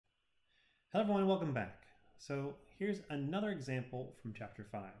Hello everyone, welcome back. So here's another example from chapter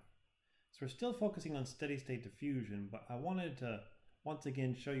 5. So we're still focusing on steady state diffusion, but I wanted to once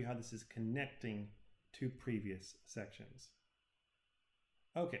again show you how this is connecting to previous sections.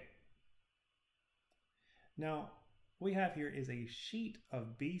 Okay. Now, what we have here is a sheet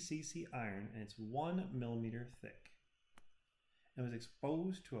of BCC iron, and it's 1 millimeter thick. It was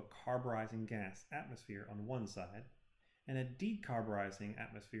exposed to a carburizing gas atmosphere on one side and a decarburizing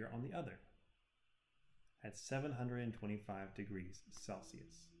atmosphere on the other at 725 degrees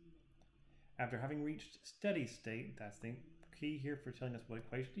Celsius. After having reached steady state, that's the key here for telling us what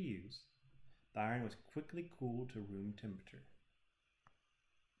equation to use, the iron was quickly cooled to room temperature.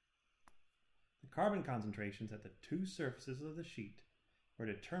 The carbon concentrations at the two surfaces of the sheet were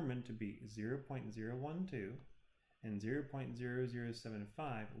determined to be 0.012 and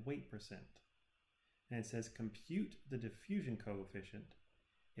 0.0075 weight percent. And it says compute the diffusion coefficient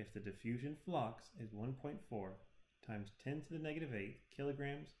if the diffusion flux is 1.4 times 10 to the negative 8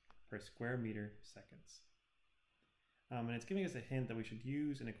 kilograms per square meter seconds. And it's giving us a hint that we should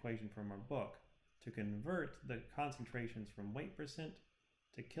use an equation from our book to convert the concentrations from weight percent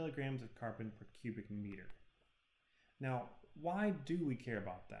to kilograms of carbon per cubic meter. Now, why do we care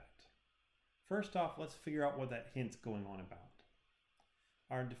about that? First off, let's figure out what that hint's going on about.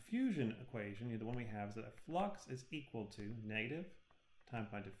 Our diffusion equation, the one we have, is that a flux is equal to negative times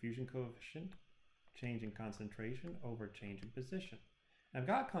my diffusion coefficient, change in concentration over change in position. And I've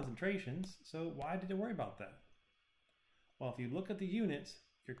got concentrations, so why did I worry about that? Well, if you look at the units,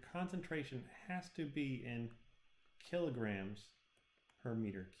 your concentration has to be in kilograms per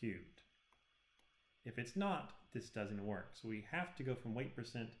meter cubed. If it's not, this doesn't work. So we have to go from weight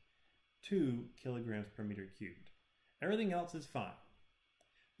percent to kilograms per meter cubed. Everything else is fine.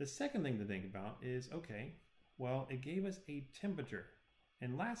 The second thing to think about is, okay, well, it gave us a temperature.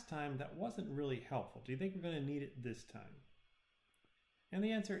 And last time, that wasn't really helpful. Do you think we're going to need it this time? And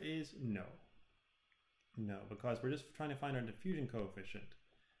the answer is no. No, because we're just trying to find our diffusion coefficient,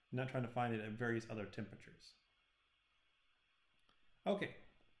 not trying to find it at various other temperatures. Okay,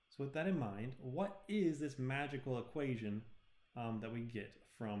 so with that in mind, what is this magical equation that we get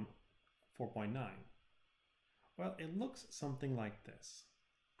from 4.9? Well, it looks something like this.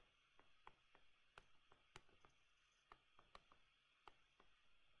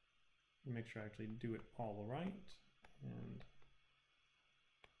 Make sure I actually do it all right. And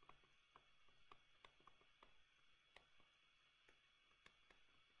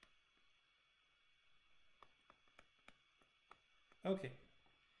okay.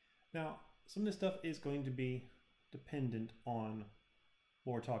 Now, some of this stuff is going to be dependent on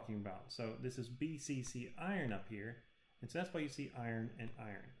what we're talking about. So this is BCC iron up here, and so that's why you see iron and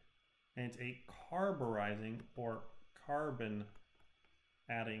iron. And it's a carburizing or carbon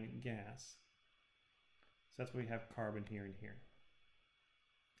adding gas. So that's why we have carbon here and here.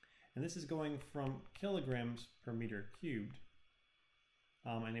 And this is going from kilograms per meter cubed.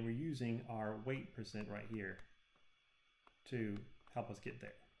 And then we're using our weight percent right here to help us get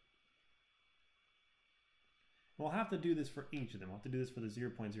there. We'll have to do this for each of them. We'll have to do this for the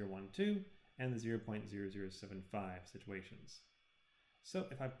 0.012 and the 0.0075 situations. So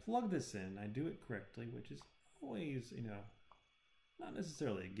if I plug this in, I do it correctly, which is always, not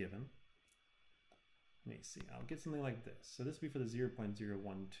necessarily a given. Let me see, I'll get something like this. So this will be for the 0.0128%.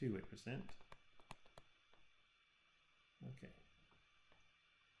 Okay.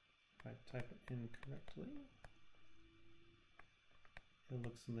 If I type it in correctly, it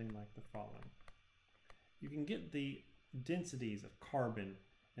looks something like the following. You can get the densities of carbon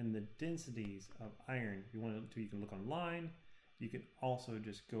and the densities of iron. If you want to, you can look online. You can also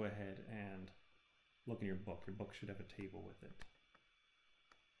just go ahead and look in your book. Your book should have a table with it.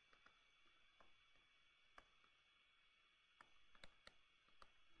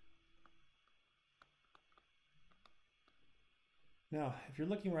 Now, if you're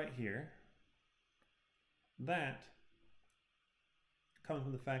looking right here, that comes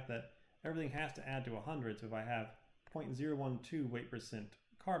from the fact that everything has to add to 100. So if I have 0.012 weight percent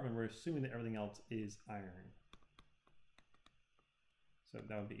carbon, we're assuming that everything else is iron. So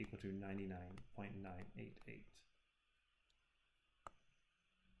that would be equal to 99.988.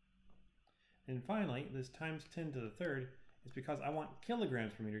 And finally, this times 10 to the third is because I want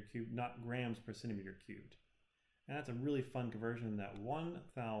kilograms per meter cubed, not grams per centimeter cubed. And that's a really fun conversion in that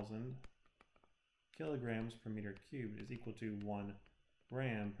 1,000 kilograms per meter cubed is equal to 1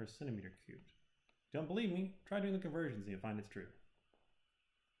 gram per centimeter cubed. Don't believe me? Try doing the conversions and you'll find it's true.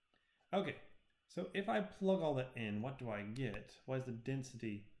 Okay, so if I plug all that in, what do I get? What is the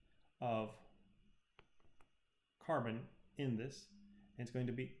density of carbon in this? It's going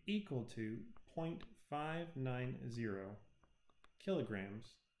to be equal to 0.590 kilograms.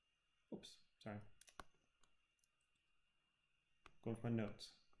 Oops, sorry. Going for my notes.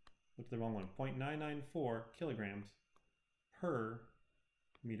 Look at the wrong one. 0.994 kilograms per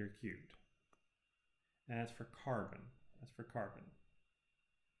meter cubed. And that's for carbon. That's for carbon.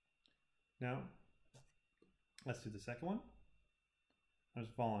 Now, let's do the second one. I'm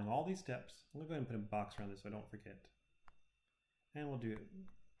just following all these steps. I'm going to go ahead and put a box around this so I don't forget. And we'll do it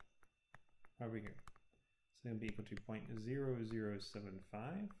over here. So it's going to be equal to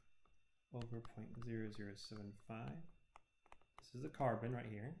 0.0075 over 0.0075. This is the carbon right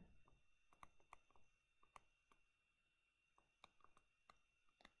here.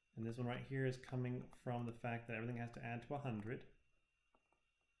 And this one right here is coming from the fact that everything has to add to 100.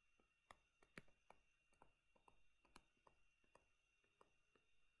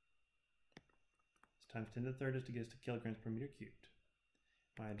 This times 10 to the third is to get us to kilograms per meter cubed.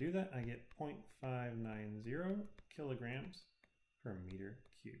 When I do that, I get 0.590 kilograms per meter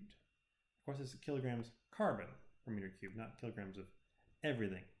cubed. Of course, this is kilograms carbon per meter cubed, not kilograms of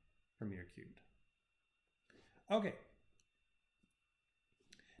everything per meter cubed. Okay.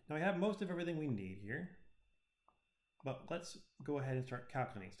 Now we have most of everything we need here, but let's go ahead and start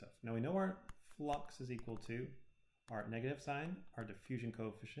calculating stuff. Now we know our flux is equal to our negative sign, our diffusion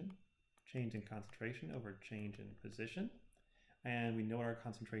coefficient, change in concentration over change in position, and we know what our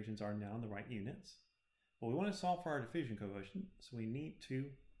concentrations are now in the right units. But we want to solve for our diffusion coefficient, so we need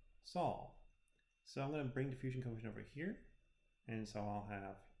to solve. So I'm going to bring diffusion coefficient over here, and so I'll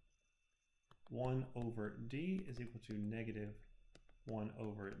have 1 over d is equal to negative 1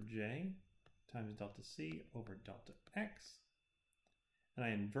 over j times delta c over delta x. And I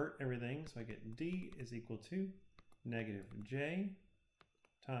invert everything, so I get d is equal to negative j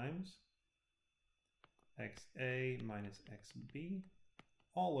times xa minus xb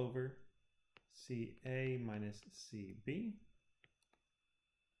all over ca minus cb.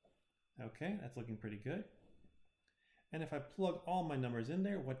 Okay, that's looking pretty good. And if I plug all my numbers in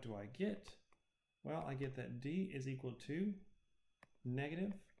there, what do I get? Well, I get that d is equal to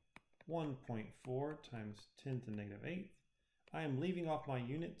negative 1.4 times 10 to the negative 8th. I am leaving off my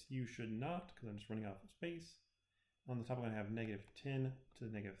units. You should not, because I'm just running out of space. On the top, I'm going to have negative 10 to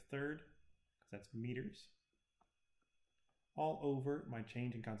the negative third, because that's meters. All over my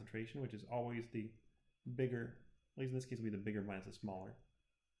change in concentration, which is always the bigger, at least in this case, it will be the bigger minus the smaller.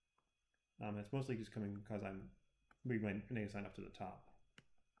 It's mostly just coming because I'm moving my negative sign up to the top.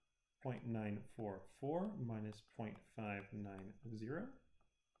 0.944 minus 0.590.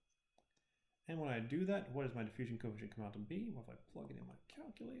 And when I do that, what does my diffusion coefficient come out to be? Well, if I plug it in my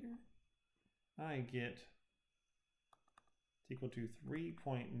calculator, I get it's equal to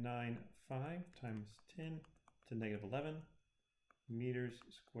 3.95 times 10 to negative 11 meters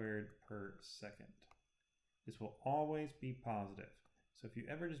squared per second. This will always be positive. So if you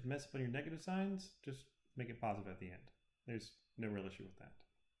ever just mess up on your negative signs, just make it positive at the end. There's no real issue with that.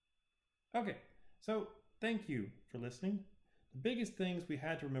 Okay, so thank you for listening. The biggest things we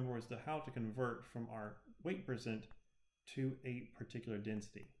had to remember was how to convert from our weight percent to a particular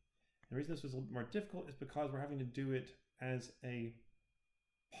density. And the reason this was a little more difficult is because we're having to do it as a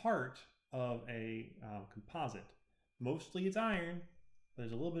part of a composite. Mostly it's iron, but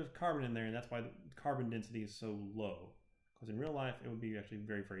there's a little bit of carbon in there, and that's why the carbon density is so low. Because in real life, it would be actually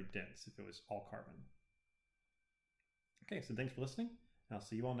very, very dense if it was all carbon. Okay, so thanks for listening, and I'll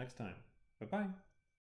see you all next time. Bye-bye.